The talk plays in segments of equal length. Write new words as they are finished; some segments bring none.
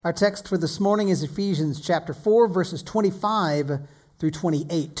Our text for this morning is Ephesians chapter 4, verses 25 through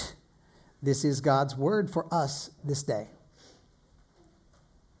 28. This is God's word for us this day.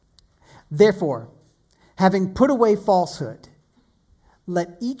 Therefore, having put away falsehood,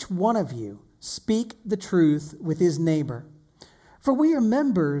 let each one of you speak the truth with his neighbor, for we are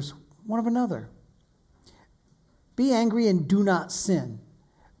members one of another. Be angry and do not sin.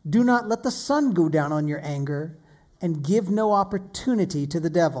 Do not let the sun go down on your anger, and give no opportunity to the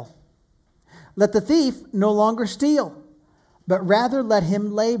devil. Let the thief no longer steal, but rather let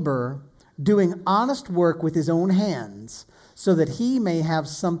him labor, doing honest work with his own hands, so that he may have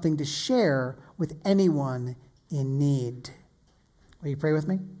something to share with anyone in need. Will you pray with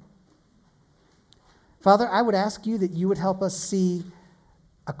me? Father, I would ask you that you would help us see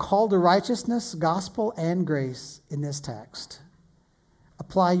a call to righteousness, gospel, and grace in this text.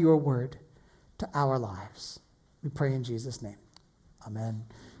 Apply your word to our lives. We pray in Jesus' name. Amen.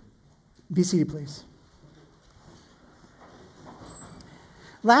 Be seated, please.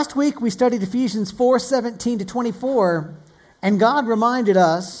 Last week, we studied Ephesians 4:17 to 24, and God reminded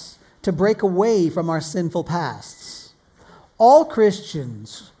us to break away from our sinful pasts. All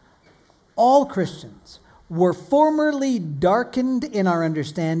Christians were formerly darkened in our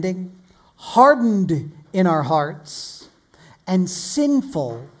understanding, hardened in our hearts, and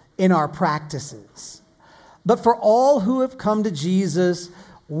sinful in our practices. But for all who have come to Jesus,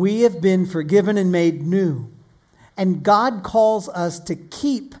 we have been forgiven and made new. And God calls us to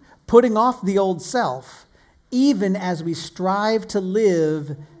keep putting off the old self, even as we strive to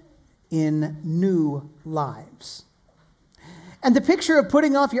live in new lives. And the picture of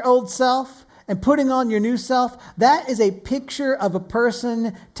putting off your old self and putting on your new self, that is a picture of a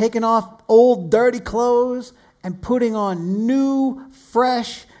person taking off old dirty clothes and putting on new,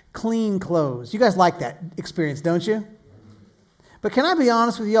 fresh, clean clothes. You guys like that experience, don't you? But can I be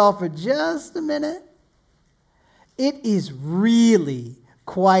honest with y'all for just a minute? It is really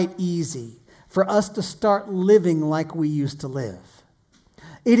quite easy for us to start living like we used to live.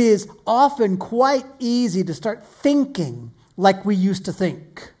 It is often quite easy to start thinking like we used to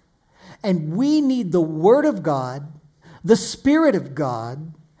think. And we need the Word of God, the Spirit of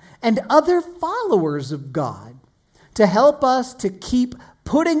God, and other followers of God to help us to keep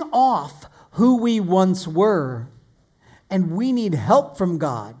putting off who we once were. And we need help from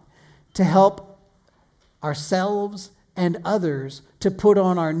God to help ourselves and others to put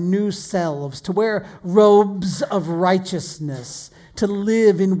on our new selves, to wear robes of righteousness, to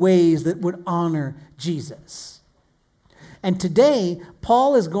live in ways that would honor Jesus. And today,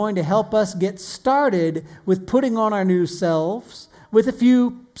 Paul is going to help us get started with putting on our new selves with a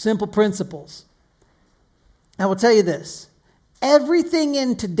few simple principles. I will tell you this. Everything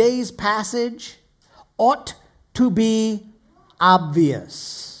in today's passage ought to be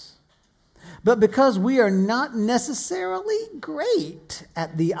obvious. But because we are not necessarily great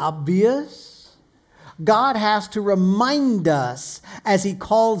at the obvious, God has to remind us as He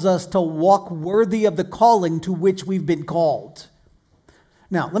calls us to walk worthy of the calling to which we've been called.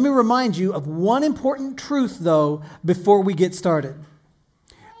 Now, let me remind you of one important truth, though, before we get started.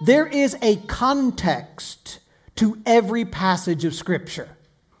 There is a context to every passage of Scripture.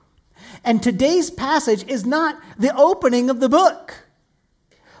 And today's passage is not the opening of the book.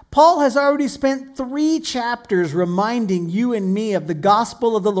 Paul has already spent 3 chapters reminding you and me of the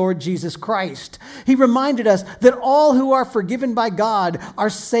gospel of the Lord Jesus Christ. He reminded us that all who are forgiven by God are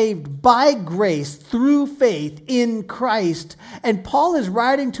saved by grace through faith in Christ. And Paul is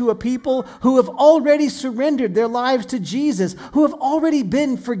writing to a people who have already surrendered their lives to Jesus, who have already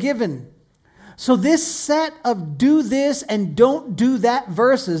been forgiven. So this set of do this and don't do that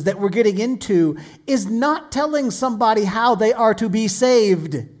verses that we're getting into is not telling somebody how they are to be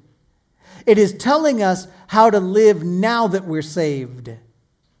saved. It is telling us how to live now that we're saved. So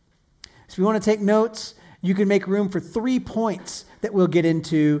if you want to take notes, you can make room for 3 points that we'll get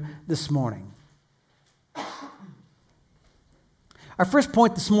into this morning. Our first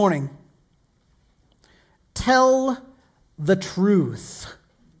point this morning, tell the truth.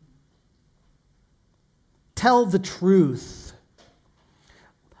 Tell the truth.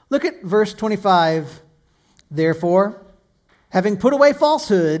 Look at verse 25. Therefore, having put away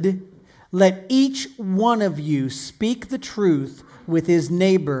falsehood, let each one of you speak the truth with his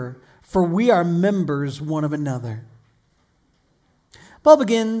neighbor, for we are members one of another. Paul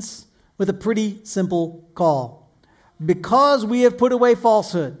begins with a pretty simple call. Because we have put away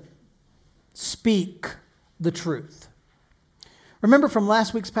falsehood, speak the truth. Remember from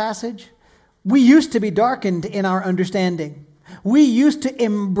last week's passage? We used to be darkened in our understanding. We used to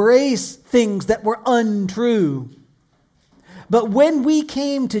embrace things that were untrue. But when we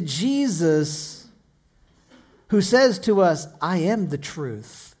came to Jesus, who says to us, I am the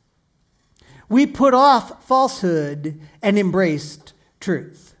truth, we put off falsehood and embraced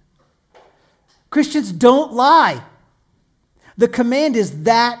truth. Christians don't lie. The command is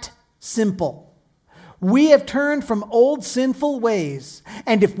that simple. We have turned from old sinful ways,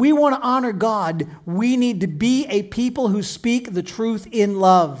 and if we want to honor God, we need to be a people who speak the truth in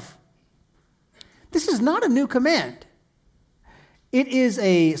love. This is not a new command. It is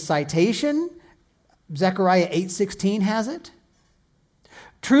a citation. Zechariah 8:16 has it.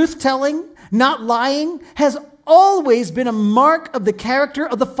 Truth-telling, not lying, has always been a mark of the character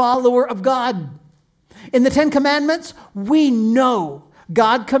of the follower of God. In the Ten Commandments, we know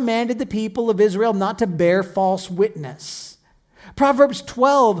God commanded the people of Israel not to bear false witness. Proverbs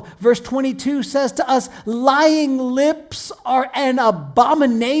 12, verse 22 says to us, lying lips are an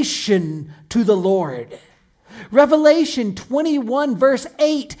abomination to the Lord. Revelation 21, verse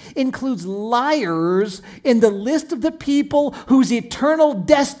 8 includes liars in the list of the people whose eternal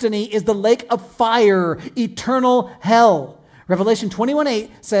destiny is the lake of fire, eternal hell. Revelation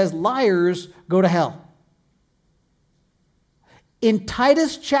 21:8 says liars go to hell. In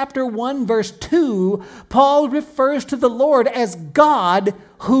Titus chapter 1, verse 2, Paul refers to the Lord as God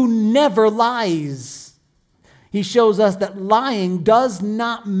who never lies. He shows us that lying does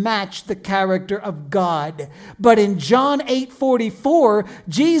not match the character of God. But in John 8:44,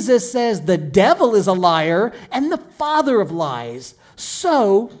 Jesus says the devil is a liar and the father of lies.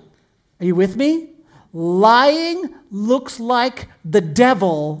 So, are you with me? Lying looks like the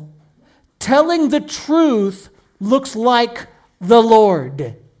devil. Telling the truth looks like the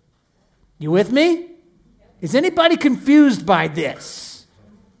Lord. You with me? Is anybody confused by this?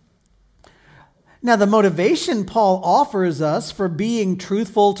 Now, the motivation Paul offers us for being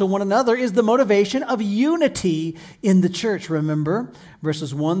truthful to one another is the motivation of unity in the church. Remember,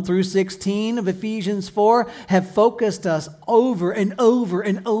 verses 1 through 16 of Ephesians 4 have focused us over and over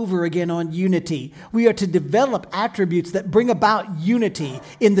and over again on unity. We are to develop attributes that bring about unity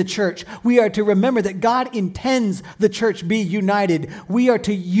in the church. We are to remember that God intends the church be united. We are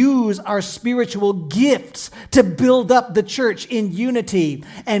to use our spiritual gifts to build up the church in unity.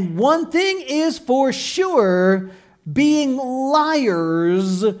 And one thing is for sure, being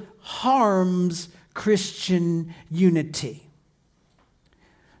liars harms Christian unity.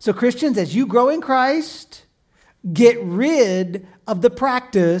 So Christians, as you grow in Christ, get rid of the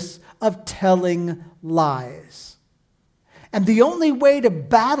practice of telling lies. And the only way to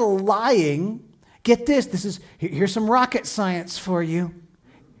battle lying, get this, here's some rocket science for you.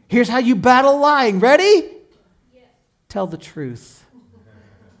 Here's how you battle lying. Ready? Yes. Tell the truth.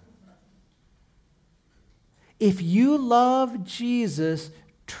 If you love Jesus,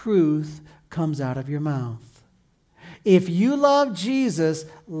 truth comes out of your mouth. If you love Jesus,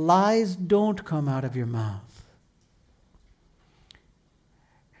 lies don't come out of your mouth.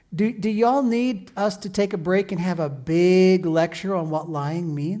 Do y'all need us to take a break and have a big lecture on what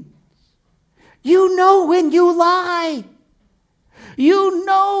lying means? You know when you lie. You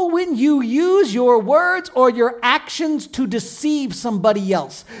know when you use your words or your actions to deceive somebody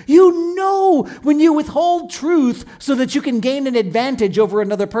else. You know when you withhold truth so that you can gain an advantage over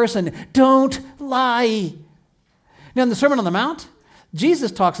another person. Don't lie. Now, in the Sermon on the Mount,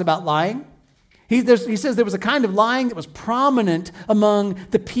 Jesus talks about lying. He says there was a kind of lying that was prominent among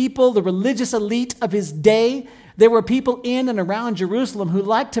the people, the religious elite of his day. There were people in and around Jerusalem who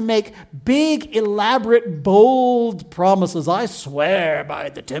liked to make big, elaborate, bold promises. I swear by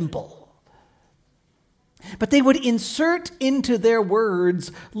the temple. But they would insert into their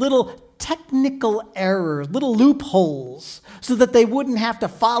words little technical errors, little loopholes, so that they wouldn't have to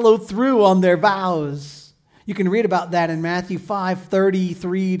follow through on their vows. You can read about that in Matthew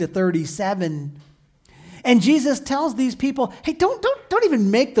 5:33 to 37. And Jesus tells these people, hey, don't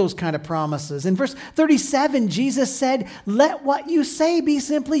even make those kind of promises. In verse 37, Jesus said, let what you say be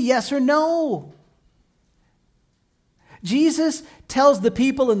simply yes or no. Jesus tells the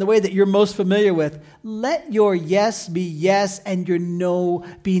people in the way that you're most familiar with, let your yes be yes and your no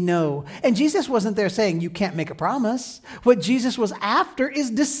be no. And Jesus wasn't there saying you can't make a promise. What Jesus was after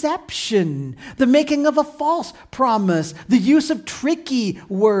is deception, the making of a false promise, the use of tricky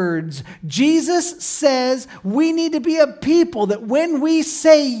words. Jesus says we need to be a people that when we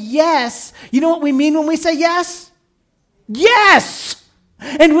say yes, you know what we mean when we say yes? Yes!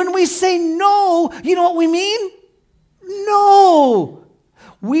 And when we say no, you know what we mean? No.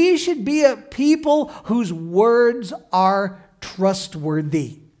 We should be a people whose words are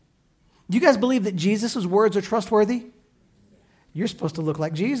trustworthy. Do you guys believe that Jesus' words are trustworthy? You're supposed to look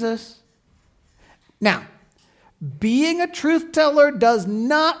like Jesus. Now, Being a truth teller does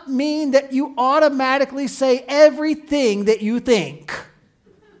not mean that you automatically say everything that you think.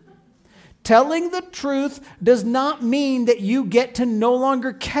 Telling the truth does not mean that you get to no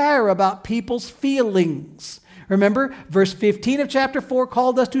longer care about people's feelings. Remember, verse 15 of chapter 4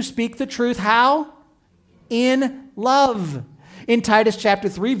 called us to speak the truth. How? In love. In Titus chapter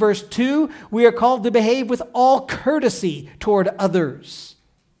 3, verse 2, we are called to behave with all courtesy toward others.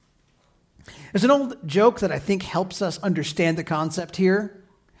 There's an old joke that I think helps us understand the concept here.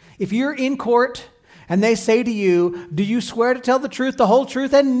 If you're in court and they say to you, do you swear to tell the truth, the whole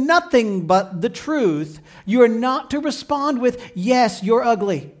truth, and nothing but the truth, you are not to respond with, yes, you're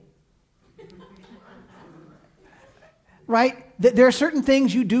ugly. Right? There are certain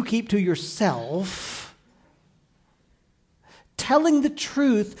things you do keep to yourself. Telling the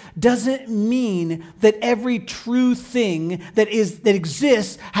truth doesn't mean that every true thing that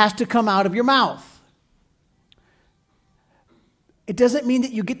exists has to come out of your mouth. It doesn't mean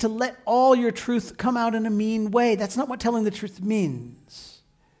that you get to let all your truth come out in a mean way. That's not what telling the truth means.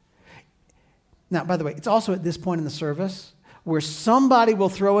 Now, by the way, it's also at this point in the service where somebody will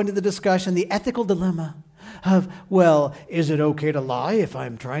throw into the discussion the ethical dilemma of, well, is it okay to lie if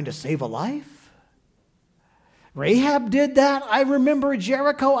I'm trying to save a life? Rahab did that. I remember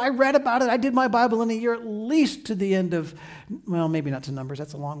Jericho. I read about it. I did my Bible in a year, at least to the end of, well, maybe not to Numbers.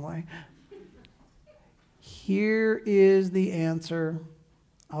 That's a long way. Here is the answer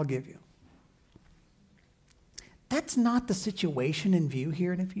I'll give you. That's not the situation in view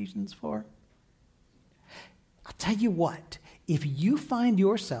here in Ephesians 4. I'll tell you what, if you find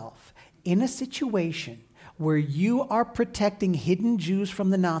yourself in a situation where you are protecting hidden Jews from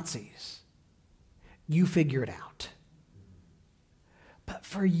the Nazis, you figure it out. But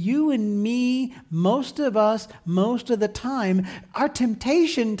for you and me, most of us, most of the time, our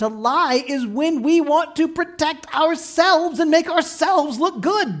temptation to lie is when we want to protect ourselves and make ourselves look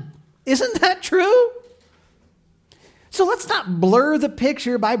good. Isn't that true? So let's not blur the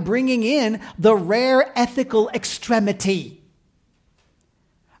picture by bringing in the rare ethical extremity.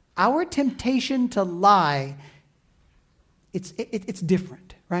 Our temptation to lie, it's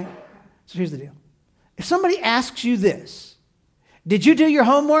different, right? So here's the deal. If somebody asks you this, did you do your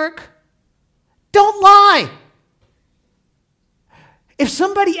homework? Don't lie. If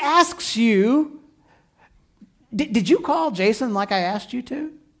somebody asks you, did you call Jason like I asked you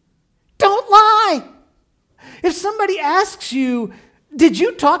to? Don't lie. If somebody asks you, did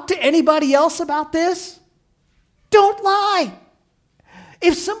you talk to anybody else about this? Don't lie.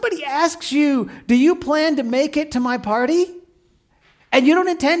 If somebody asks you, do you plan to make it to my party? And you don't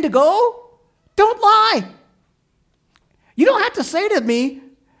intend to go? Don't lie. You don't have to say to me,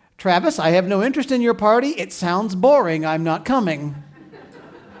 Travis, I have no interest in your party. It sounds boring. I'm not coming.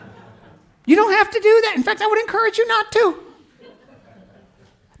 You don't have to do that. In fact, I would encourage you not to.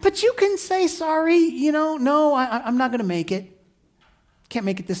 But you can say, sorry, no, I'm not going to make it. Can't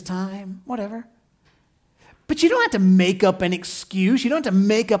make it this time, whatever. But you don't have to make up an excuse. You don't have to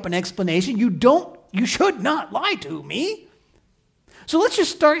make up an explanation. You should not lie to me. So let's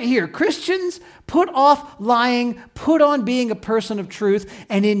just start here. Christians, put off lying, put on being a person of truth,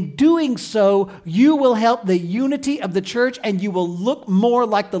 and in doing so, you will help the unity of the church and you will look more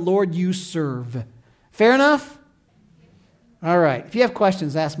like the Lord you serve. Fair enough? All right. If you have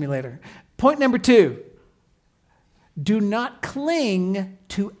questions, ask me later. Point number 2. Do not cling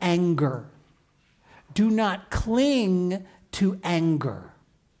to anger. Do not cling to anger.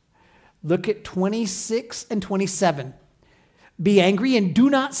 Look at 26 and 27. Be angry and do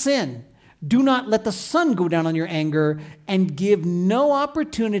not sin. Do not let the sun go down on your anger and give no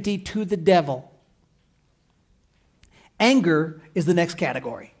opportunity to the devil. Anger is the next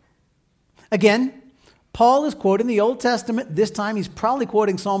category. Again, Paul is quoting the Old Testament. This time he's probably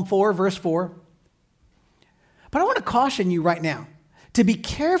quoting Psalm 4, verse 4. But I want to caution you right now to be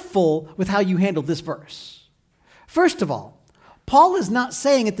careful with how you handle this verse. First of all, Paul is not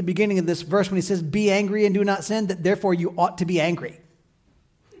saying at the beginning of this verse when he says, be angry and do not sin, that therefore you ought to be angry.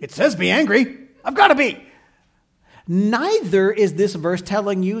 It says be angry. I've got to be. Neither is this verse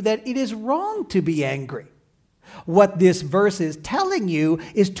telling you that it is wrong to be angry. What this verse is telling you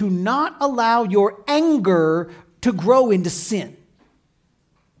is to not allow your anger to grow into sin.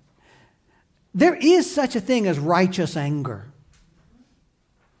 There is such a thing as righteous anger.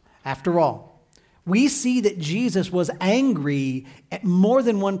 After all, we see that Jesus was angry at more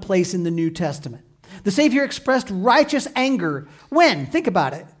than one place in the New Testament. The Savior expressed righteous anger when? Think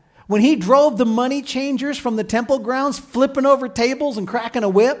about it. When he drove the money changers from the temple grounds, flipping over tables and cracking a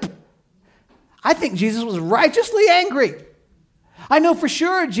whip. I think Jesus was righteously angry. I know for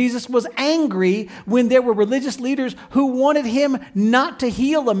sure Jesus was angry when there were religious leaders who wanted him not to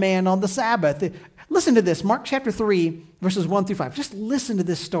heal a man on the Sabbath. Listen to this, Mark chapter 3, verses 1 through 5. Just listen to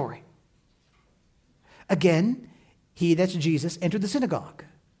this story. Again, he, that's Jesus, entered the synagogue,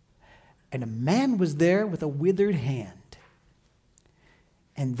 and a man was there with a withered hand.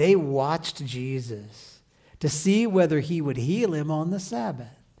 And they watched Jesus to see whether he would heal him on the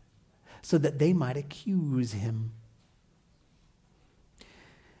Sabbath, so that they might accuse him.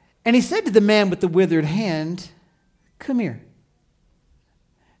 And he said to the man with the withered hand, "Come here."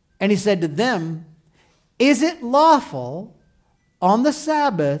 And he said to them, "Is it lawful on the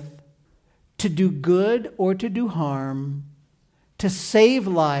Sabbath to do good or to do harm, to save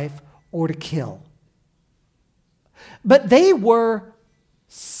life or to kill?" But they were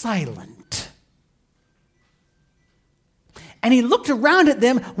silent. And he looked around at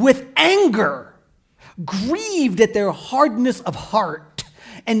them with anger, grieved at their hardness of heart,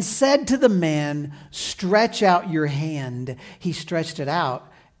 and said to the man, "Stretch out your hand." He stretched it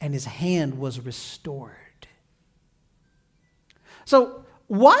out, and his hand was restored. So,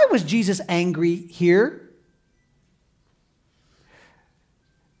 why was Jesus angry here?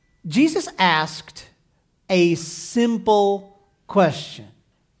 Jesus asked a simple question,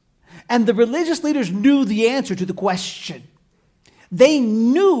 and the religious leaders knew the answer to the question. They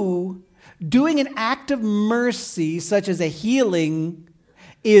knew doing an act of mercy, such as a healing,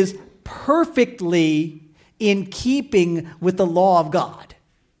 is perfectly in keeping with the law of God.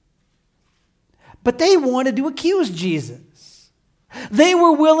 But they wanted to accuse Jesus. They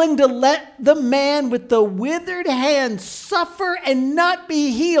were willing to let the man with the withered hand suffer and not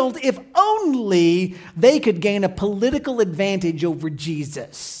be healed if only they could gain a political advantage over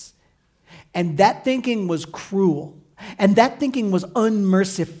Jesus. And that thinking was cruel. And that thinking was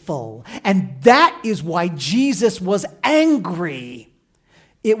unmerciful. And that is why Jesus was angry.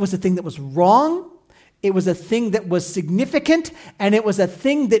 It was a thing that was wrong, it was a thing that was significant, and it was a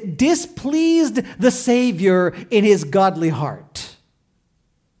thing that displeased the Savior in his godly heart.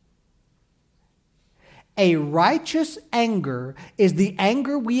 A righteous anger is the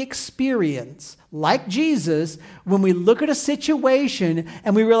anger we experience, like Jesus, when we look at a situation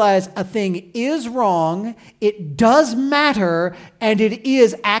and we realize a thing is wrong, it does matter, and it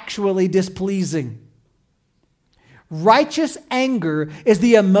is actually displeasing. Righteous anger is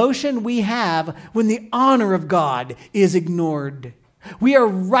the emotion we have when the honor of God is ignored. We are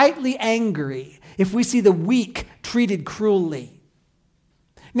rightly angry if we see the weak treated cruelly.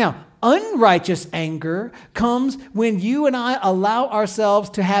 Now, unrighteous anger comes when you and I allow ourselves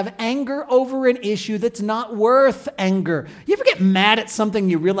to have anger over an issue that's not worth anger. You ever get mad at something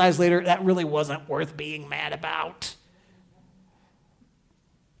you realize later that really wasn't worth being mad about?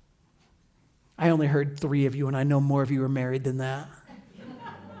 I only heard 3 of you, and I know more of you are married than that.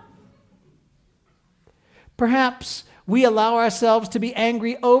 Perhaps we allow ourselves to be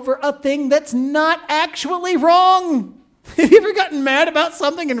angry over a thing that's not actually wrong. Have you ever gotten mad about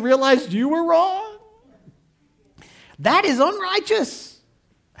something and realized you were wrong? That is unrighteous.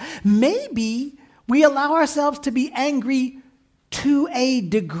 Maybe we allow ourselves to be angry to a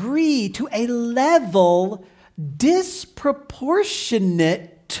degree, to a level disproportionate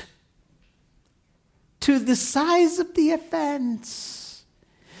to the size of the offense.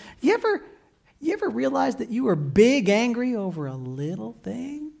 You ever realize that you are big angry over a little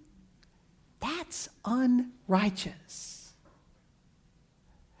thing? That's unrighteous.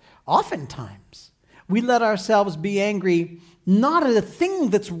 Oftentimes, we let ourselves be angry not at a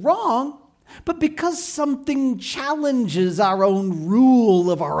thing that's wrong, but because something challenges our own rule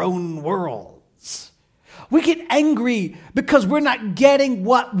of our own worlds. We get angry because we're not getting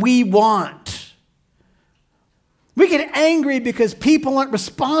what we want. We get angry because people aren't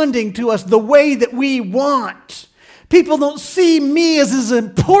responding to us the way that we want. People don't see me as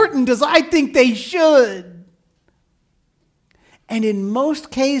important as I think they should. And in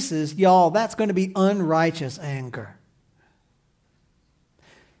most cases, y'all, that's going to be unrighteous anger.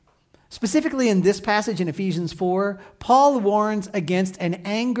 Specifically in this passage in Ephesians 4, Paul warns against an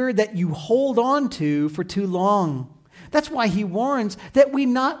anger that you hold on to for too long. That's why he warns that we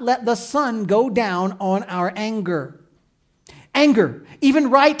not let the sun go down on our anger. Anger, even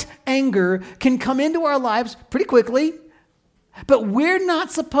right anger, can come into our lives pretty quickly, but we're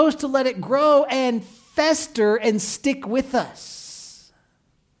not supposed to let it grow and fester and stick with us.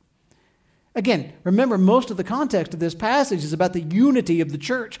 Again, remember, most of the context of this passage is about the unity of the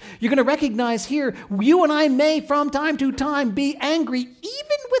church. You're going to recognize here, you and I may from time to time be angry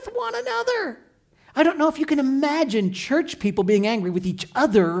even with one another. I don't know if you can imagine church people being angry with each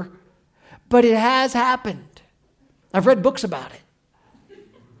other, but it has happened. I've read books about it.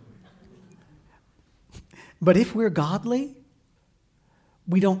 But if we're godly,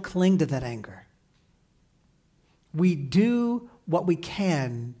 we don't cling to that anger. We do what we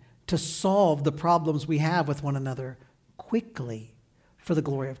can to solve the problems we have with one another quickly for the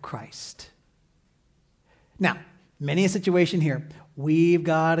glory of Christ. Now, many a situation here, we've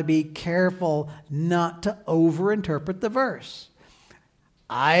got to be careful not to overinterpret the verse.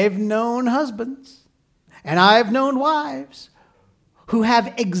 I've known husbands and I've known wives who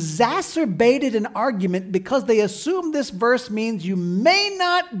have exacerbated an argument because they assume this verse means you may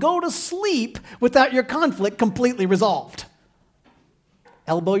not go to sleep without your conflict completely resolved.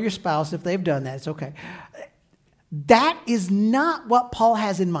 Elbow your spouse if they've done that. It's okay. That is not what Paul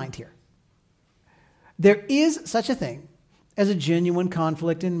has in mind here. There is such a thing as a genuine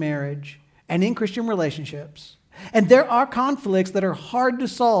conflict in marriage and in Christian relationships. And there are conflicts that are hard to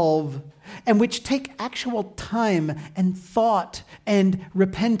solve and which take actual time and thought and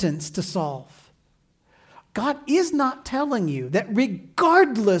repentance to solve. God is not telling you that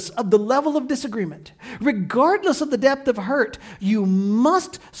regardless of the level of disagreement, regardless of the depth of hurt, you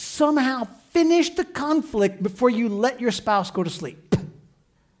must somehow finish the conflict before you let your spouse go to sleep.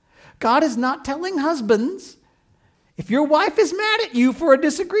 God is not telling husbands, if your wife is mad at you for a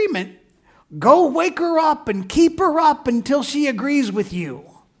disagreement, go wake her up and keep her up until she agrees with you.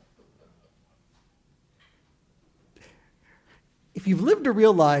 If you've lived a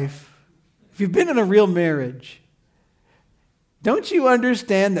real life, if you've been in a real marriage, don't you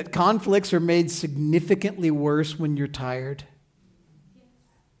understand that conflicts are made significantly worse when you're tired?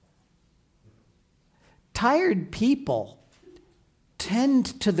 Tired people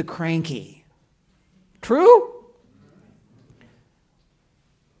tend to the cranky. True?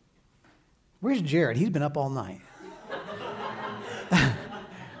 Where's Jared? He's been up all night.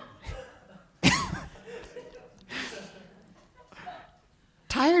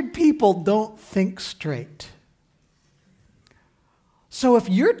 Tired people don't think straight. So if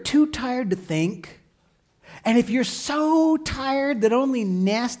you're too tired to think, and if you're so tired that only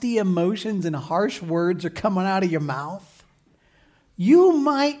nasty emotions and harsh words are coming out of your mouth, you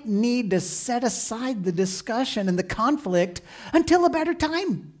might need to set aside the discussion and the conflict until a better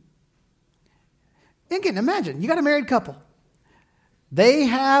time. Again, imagine, you got a married couple. They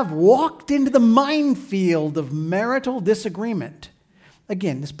have walked into the minefield of marital disagreement.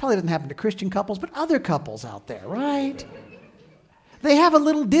 Again, this probably doesn't happen to Christian couples, but other couples out there, right? They have a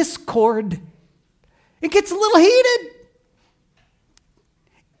little discord. It gets a little heated.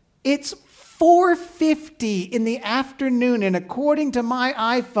 It's 4:50 in the afternoon, and according to my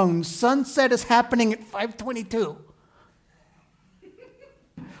iPhone, sunset is happening at 5:22.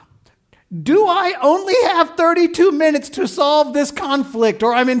 Do I only have 32 minutes to solve this conflict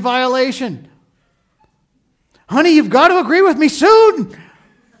or I'm in violation? Honey, you've got to agree with me soon.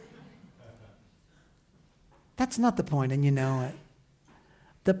 That's not the point, and you know it.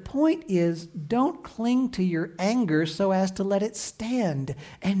 The point is, don't cling to your anger so as to let it stand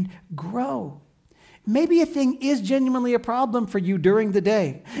and grow. Maybe a thing is genuinely a problem for you during the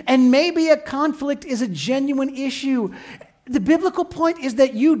day, and maybe a conflict is a genuine issue. The biblical point is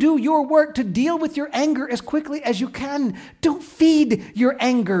that you do your work to deal with your anger as quickly as you can. Don't feed your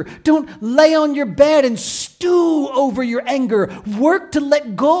anger. Don't lay on your bed and stew over your anger. Work to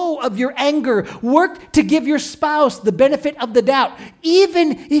let go of your anger. Work to give your spouse the benefit of the doubt.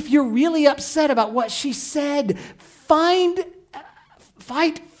 Even if you're really upset about what she said, fight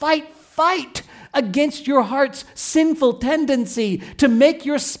against your heart's sinful tendency to make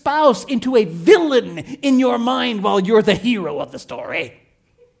your spouse into a villain in your mind while you're the hero of the story.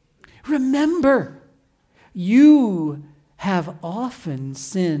 Remember, you have often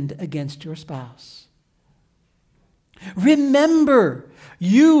sinned against your spouse. Remember,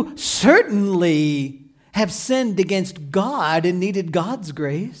 you certainly have sinned against God and needed God's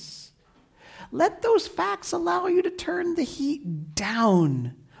grace. Let those facts allow you to turn the heat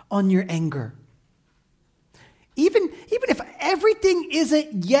down on your anger. Even if everything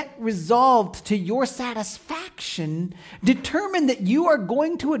isn't yet resolved to your satisfaction, determine that you are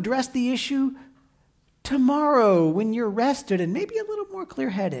going to address the issue tomorrow when you're rested and maybe a little more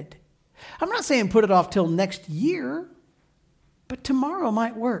clear-headed. I'm not saying put it off till next year, but tomorrow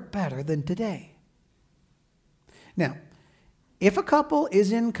might work better than today. Now, if a couple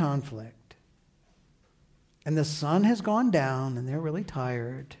is in conflict and the sun has gone down and they're really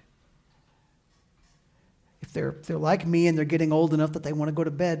tired, if they're like me and they're getting old enough that they want to go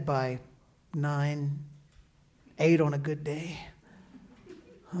to bed by 9, 8 on a good day,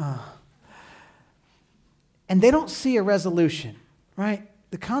 and they don't see a resolution, right?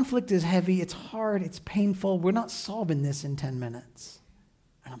 The conflict is heavy, it's hard, it's painful. We're not solving this in 10 minutes,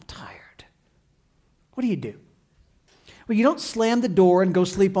 and I'm tired. What do? Well, you don't slam the door and go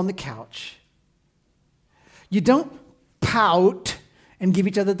sleep on the couch. You don't pout and give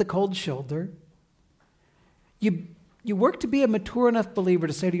each other the cold shoulder. You work to be a mature enough believer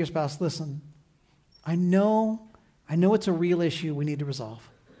to say to your spouse, listen, I know it's a real issue we need to resolve.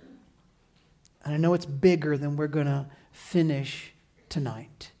 And I know it's bigger than we're going to finish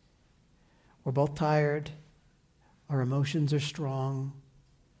tonight. We're both tired. Our emotions are strong.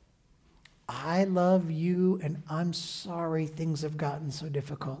 I love you, and I'm sorry things have gotten so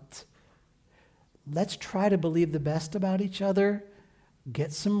difficult. Let's try to believe the best about each other,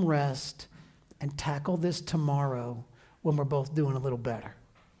 get some rest, and tackle this tomorrow when we're both doing a little better.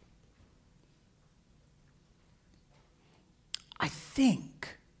 I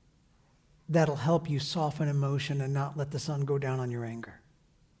think that'll help you soften emotion and not let the sun go down on your anger.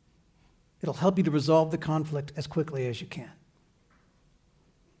 It'll help you to resolve the conflict as quickly as you can.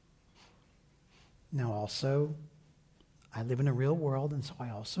 Now also, I live in a real world, and so I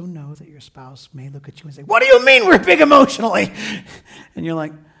also know that your spouse may look at you and say, what do you mean we're big emotionally? And you're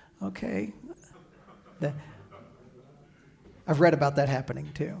like, okay. I've read about that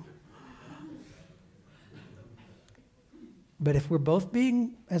happening too. But if we're both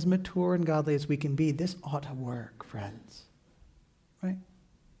being as mature and godly as we can be, this ought to work, friends. Right?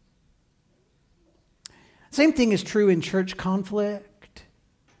 Same thing is true in church conflict.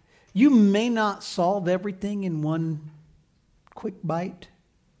 You may not solve everything in one quick bite.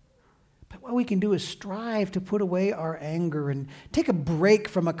 But what we can do is strive to put away our anger and take a break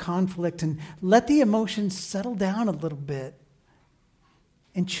from a conflict and let the emotions settle down a little bit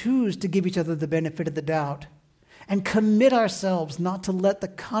and choose to give each other the benefit of the doubt and commit ourselves not to let the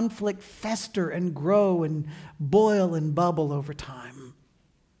conflict fester and grow and boil and bubble over time.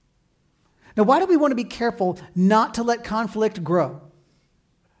 Now, why do we want to be careful not to let conflict grow?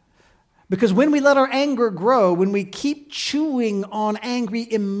 Because when we let our anger grow, when we keep chewing on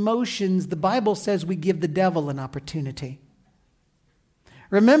angry emotions, the Bible says we give the devil an opportunity.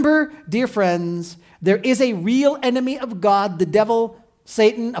 Remember, dear friends, there is a real enemy of God. The devil,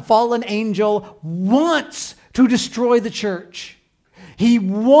 Satan, a fallen angel, wants to destroy the church. He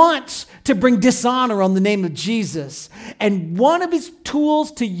wants to bring dishonor on the name of Jesus. And one of his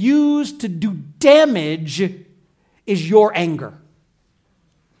tools to use to do damage is your anger.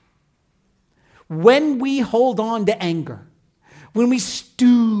 When we hold on to anger, when we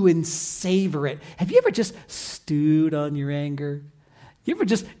stew and savor it, have you ever just stewed on your anger? You ever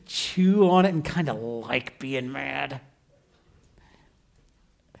just chew on it and kind of like being mad?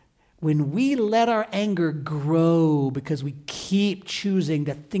 When we let our anger grow because we keep choosing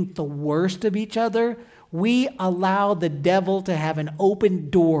to think the worst of each other, we allow the devil to have an open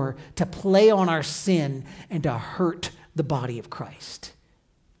door to play on our sin and to hurt the body of Christ.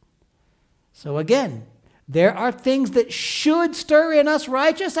 So again, there are things that should stir in us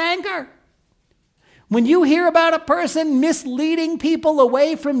righteous anger. When you hear about a person misleading people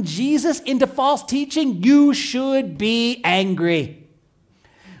away from Jesus into false teaching, you should be angry.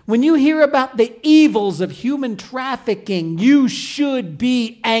 When you hear about the evils of human trafficking, you should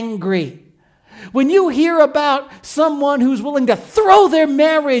be angry. When you hear about someone who's willing to throw their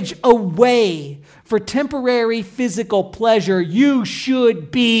marriage away for temporary physical pleasure, you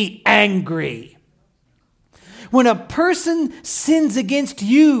should be angry. When a person sins against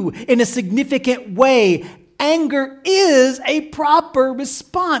you in a significant way, anger is a proper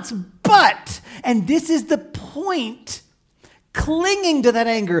response. But, and this is the point, clinging to that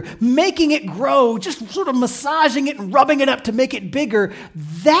anger, making it grow, just sort of massaging it and rubbing it up to make it bigger,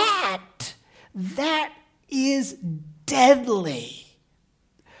 that is deadly.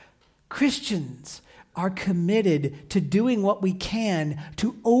 Christians are committed to doing what we can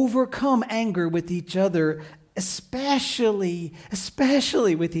to overcome anger with each other, especially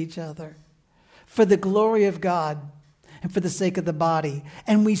with each other, for the glory of God and for the sake of the body.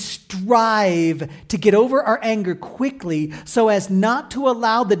 And we strive to get over our anger quickly so as not to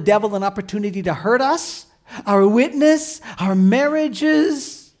allow the devil an opportunity to hurt us, our witness, our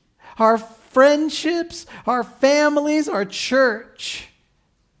marriages, our friendships, our families, our church.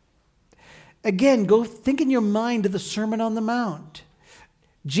 Again, go think in your mind of the Sermon on the Mount.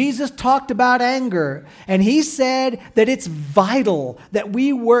 Jesus talked about anger, and he said that it's vital that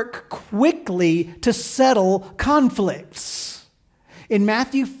we work quickly to settle conflicts. In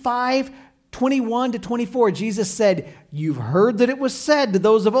Matthew 5:21-24, Jesus said, "You've heard that it was said to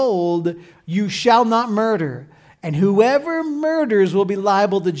those of old, 'You shall not murder, and whoever murders will be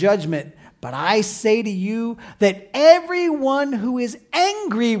liable to judgment.' But I say to you that everyone who is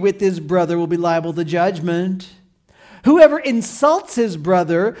angry with his brother will be liable to judgment. Whoever insults his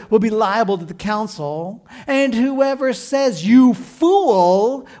brother will be liable to the council, and whoever says, "You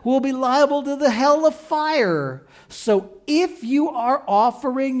fool," will be liable to the hell of fire. So if you are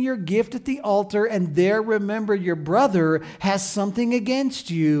offering your gift at the altar and there remember your brother has something against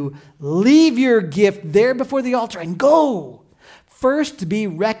you, leave your gift there before the altar and go. First be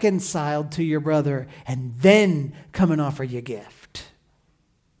reconciled to your brother, and then come and offer your gift.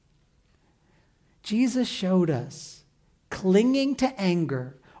 Jesus showed us clinging to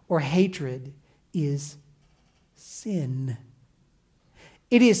anger or hatred is sin.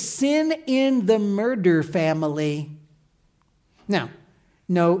 It is sin in the murder family. Now,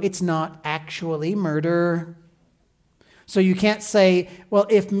 no, it's not actually murder. So you can't say, well,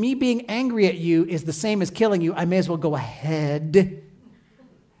 if me being angry at you is the same as killing you, I may as well go ahead.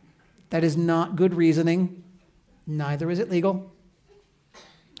 That is not good reasoning. Neither is it legal.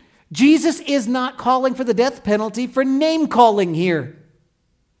 Jesus is not calling for the death penalty for name-calling here.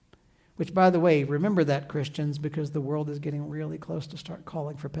 Which, by the way, remember that, Christians, because the world is getting really close to start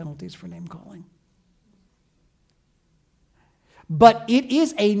calling for penalties for name-calling. But it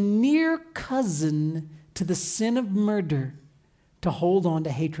is a near cousin to the sin of murder to hold on to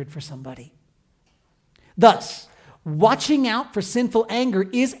hatred for somebody. Thus, watching out for sinful anger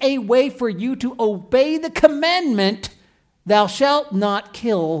is a way for you to obey the commandment, "Thou shalt not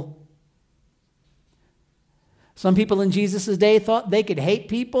kill." Some people in Jesus' day thought they could hate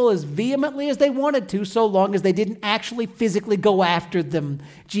people as vehemently as they wanted to, so long as they didn't actually physically go after them.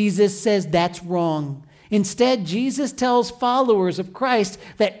 Jesus says that's wrong. Instead, Jesus tells followers of Christ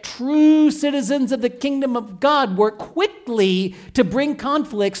that true citizens of the kingdom of God work quickly to bring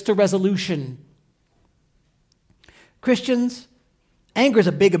conflicts to resolution. Christians, anger is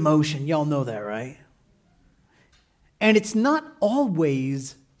a big emotion. Y'all know that, right? And it's not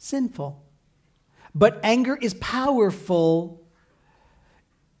always sinful. But anger is powerful.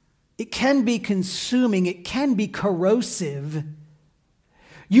 It can be consuming. It can be corrosive.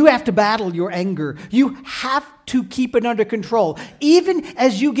 You have to battle your anger. You have to keep it under control. Even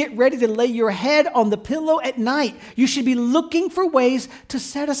as you get ready to lay your head on the pillow at night, you should be looking for ways to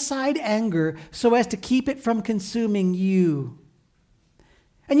set aside anger so as to keep it from consuming you.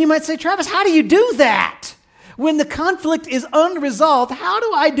 And you might say, Travis, how do you do that? When the conflict is unresolved, how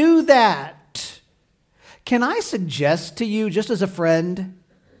do I do that? Can I suggest to you, just as a friend,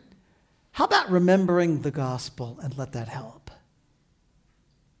 how about remembering the gospel and let that help?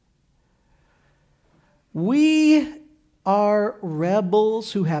 We are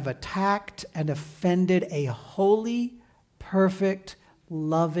rebels who have attacked and offended a holy, perfect,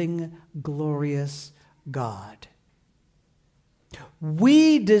 loving, glorious God.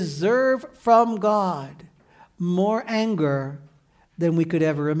 We deserve from God more anger than we could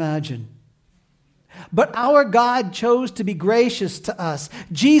ever imagine. But our God chose to be gracious to us.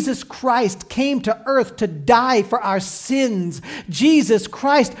 Jesus Christ came to earth to die for our sins. Jesus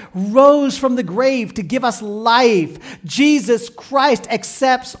Christ rose from the grave to give us life. Jesus Christ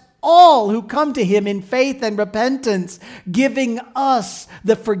accepts all who come to him in faith and repentance, giving us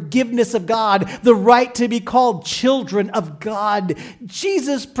the forgiveness of God, the right to be called children of God.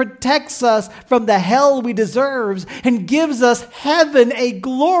 Jesus protects us from the hell we deserve and gives us heaven, a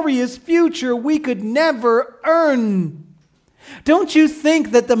glorious future we could never earn. Don't you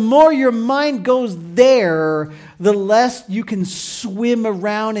think that the more your mind goes there, the less you can swim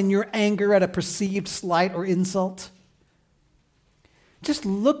around in your anger at a perceived slight or insult? Just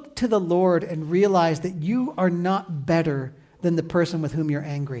look to the Lord and realize that you are not better than the person with whom you're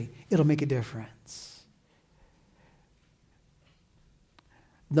angry. It'll make a difference.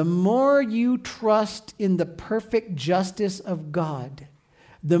 The more you trust in the perfect justice of God,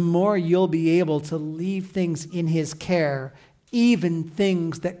 the more you'll be able to leave things in his care, even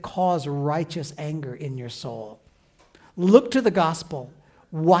things that cause righteous anger in your soul. Look to the gospel.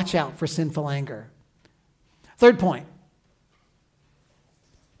 Watch out for sinful anger. Third point.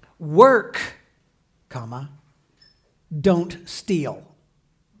 Work, don't steal.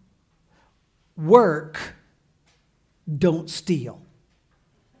 Work, don't steal.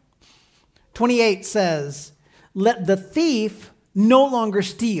 28 says, let the thief no longer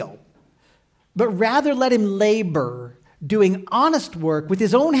steal, but rather let him labor, doing honest work with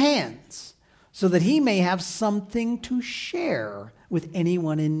his own hands, so that he may have something to share with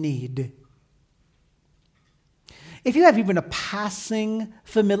anyone in need. If you have even a passing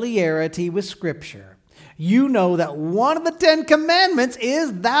familiarity with Scripture, you know that one of the 10 commandments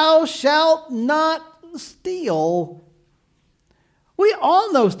is, thou shalt not steal. We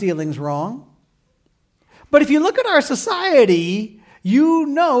all know stealing's wrong. But if you look at our society, You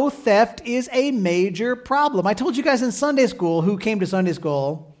know theft is a major problem. I told you guys in Sunday school who came to Sunday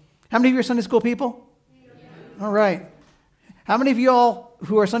school. How many of you are Sunday school people? Yeah. All right. How many of y'all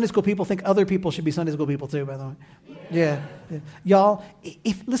who are Sunday school people think other people should be Sunday school people too, by the way? Yeah. Y'all,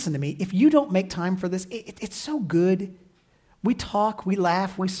 listen to me. If you don't make time for this, it's so good. We talk, we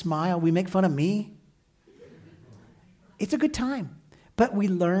laugh, we smile, we make fun of me. It's a good time. But we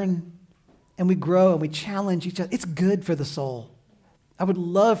learn and we grow and we challenge each other. It's good for the soul. I would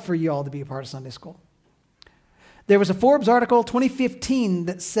love for you all to be a part of Sunday school. There was a Forbes article, 2015,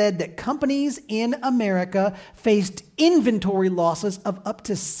 that said that companies in America faced inventory losses of up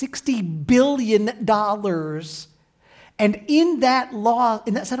to $60 billion. And in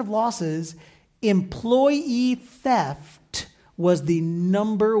that set of losses, employee theft was the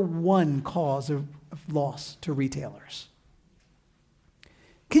number one cause of loss to retailers.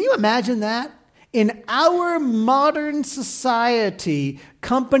 Can you imagine that? In our modern society,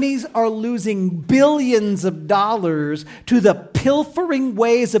 companies are losing billions of dollars to the pilfering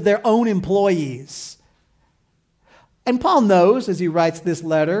ways of their own employees. And Paul knows, as he writes this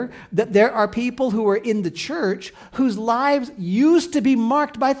letter, that there are people who are in the church whose lives used to be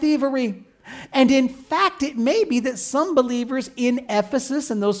marked by thievery. And in fact, it may be that some believers in Ephesus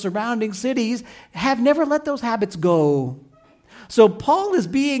and those surrounding cities have never let those habits go. So Paul is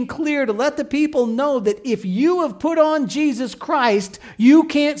being clear to let the people know that if you have put on Jesus Christ, you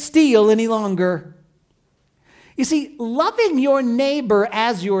can't steal any longer. You see, loving your neighbor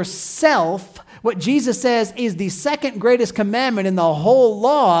as yourself, what Jesus says is the second greatest commandment in the whole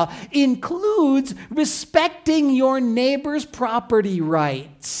law, includes respecting your neighbor's property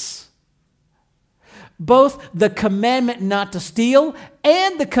rights. Both the commandment not to steal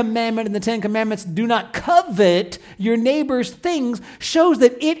and the commandment in the Ten Commandments, do not covet your neighbor's things, shows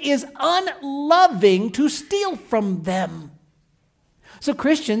that it is unloving to steal from them. So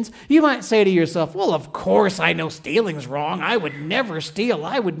Christians, you might say to yourself, well, of course I know stealing's wrong. I would never steal.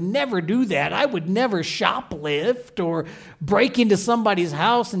 I would never do that. I would never shoplift or break into somebody's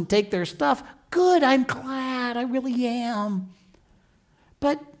house and take their stuff. Good, I'm glad. I really am.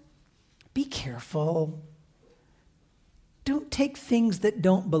 But be careful. Don't take things that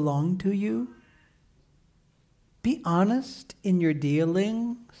don't belong to you. Be honest in your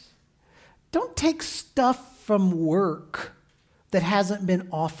dealings. Don't take stuff from work that hasn't been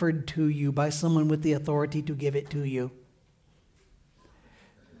offered to you by someone with the authority to give it to you.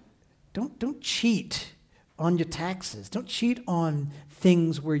 Don't cheat on your taxes. Don't cheat on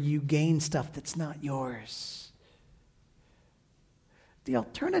things where you gain stuff that's not yours. The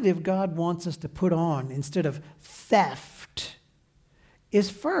alternative God wants us to put on instead of theft is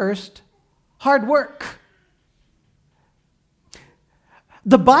first hard work.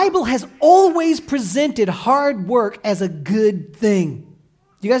 The Bible has always presented hard work as a good thing.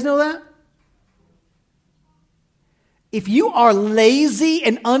 Do you guys know that? If you are lazy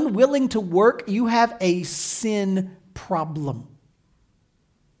and unwilling to work, you have a sin problem.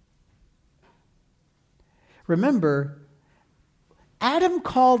 Remember, God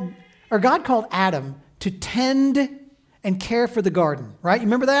called Adam to tend and care for the garden, right? You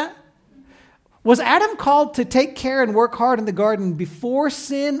remember that? Was Adam called to take care and work hard in the garden before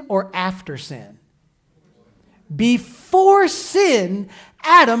sin or after sin? Before sin,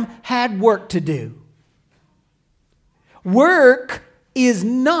 Adam had work to do. Work is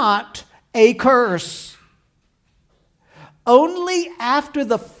not a curse. Only after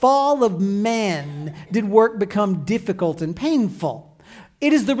the fall of man did work become difficult and painful.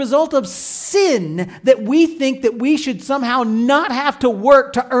 It is the result of sin that we think that we should somehow not have to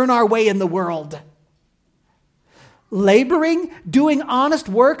work to earn our way in the world. Laboring, doing honest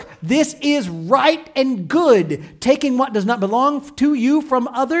work, this is right and good. Taking what does not belong to you from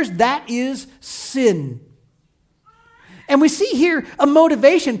others, that is sin. And we see here a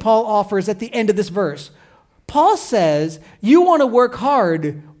motivation Paul offers at the end of this verse. Paul says, you want to work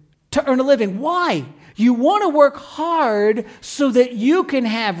hard to earn a living. Why? You want to work hard so that you can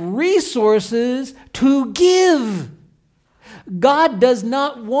have resources to give. God does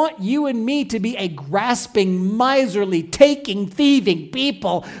not want you and me to be a grasping, miserly, taking, thieving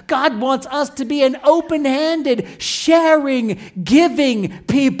people. God wants us to be an open-handed, sharing, giving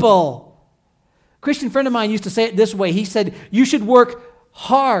people. A Christian friend of mine used to say it this way. He said, you should work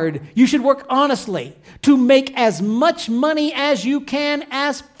hard. You should work honestly to make as much money as you can,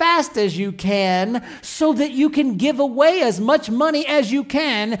 as fast as you can, so that you can give away as much money as you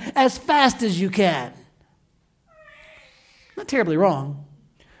can, as fast as you can. Not terribly wrong.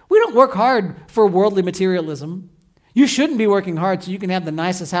 We don't work hard for worldly materialism. You shouldn't be working hard so you can have the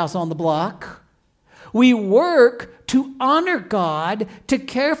nicest house on the block. We work to honor God, to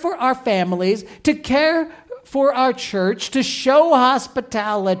care for our families, to care for our church, to show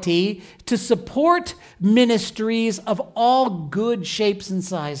hospitality, to support ministries of all good shapes and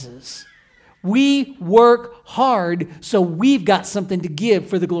sizes. We work hard, so we've got something to give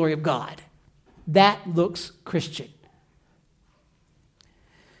for the glory of God. That looks Christian.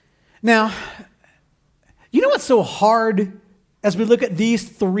 Now, you know what's so hard as we look at these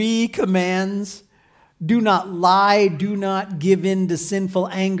 3 commands? Do not lie, do not give in to sinful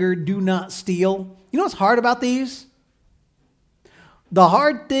anger, do not steal. You know what's hard about these? The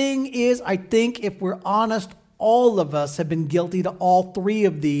hard thing is, I think if we're honest, all of us have been guilty to all 3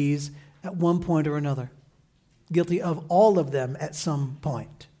 of these at one point or another. Guilty of all of them at some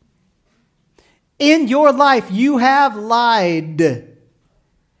point. In your life, you have lied.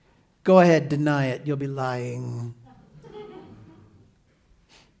 Go ahead, deny it. You'll be lying.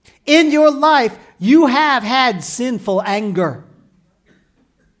 In your life, you have had sinful anger.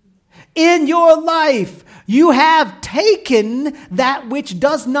 In your life, you have taken that which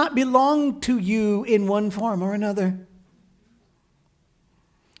does not belong to you in one form or another.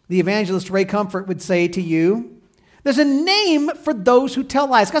 The evangelist Ray Comfort would say to you, there's a name for those who tell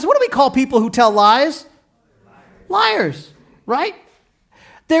lies. Guys, what do we call people who tell lies? Liars, right?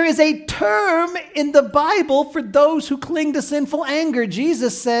 There is a term in the Bible for those who cling to sinful anger.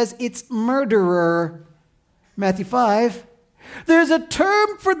 Jesus says it's murderer. Matthew 5. There's a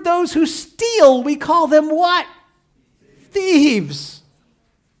term for those who steal. We call them what? Thieves.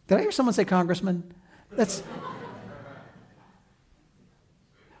 Did I hear someone say congressman?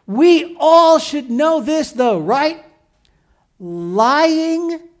 We all should know this though, right?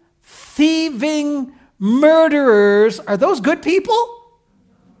 Lying, thieving, murderers. Are those good people?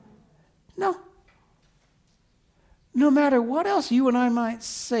 No. No matter what else you and I might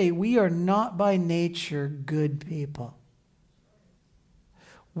say, we are not by nature good people.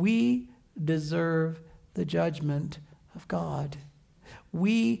 We deserve the judgment of God.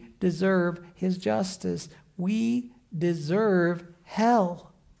 We deserve His justice. We deserve hell.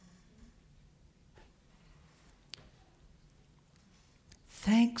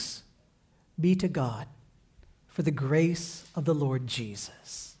 Thanks be to God for the grace of the Lord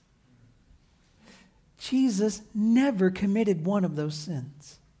Jesus. Jesus never committed one of those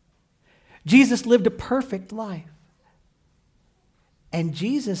sins. Jesus lived a perfect life. And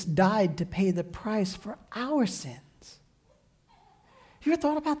Jesus died to pay the price for our sins. You ever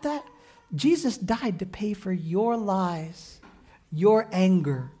thought about that? Jesus died to pay for your lies, your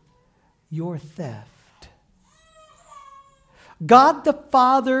anger, your theft. God the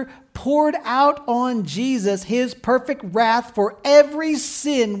Father poured out on Jesus His perfect wrath for every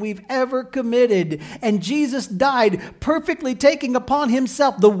sin we've ever committed. And Jesus died perfectly taking upon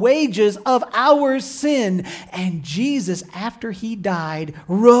Himself the wages of our sin. And Jesus, after He died,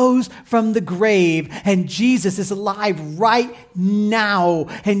 rose from the grave. And Jesus is alive right now.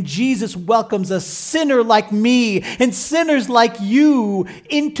 And Jesus welcomes a sinner like me and sinners like you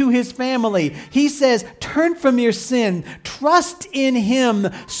into His family. He says, turn from your sin, trust in Him,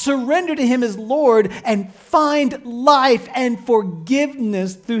 surrender to Him as Lord, and find life and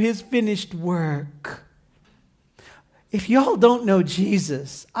forgiveness through His finished work. If y'all don't know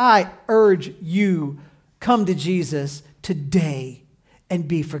Jesus, I urge you, come to Jesus today and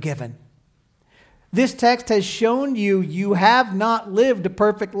be forgiven. This text has shown you have not lived a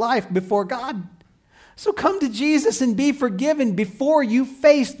perfect life before God. So come to Jesus and be forgiven before you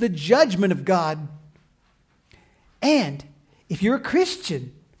face the judgment of God. And if you're a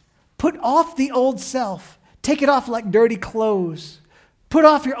Christian, put off the old self. Take it off like dirty clothes. Put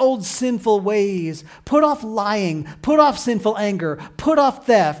off your old sinful ways. Put off lying. Put off sinful anger. Put off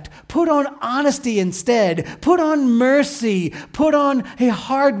theft. Put on honesty instead. Put on mercy. Put on a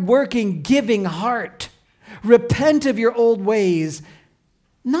hard-working, giving heart. Repent of your old ways.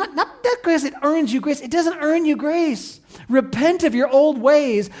 Not that grace, it earns you grace. It doesn't earn you grace. Repent of your old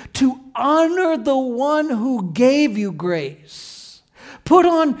ways to honor the one who gave you grace. Put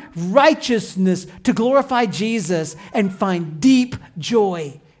on righteousness to glorify Jesus and find deep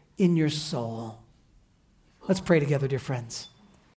joy in your soul. Let's pray together, dear friends.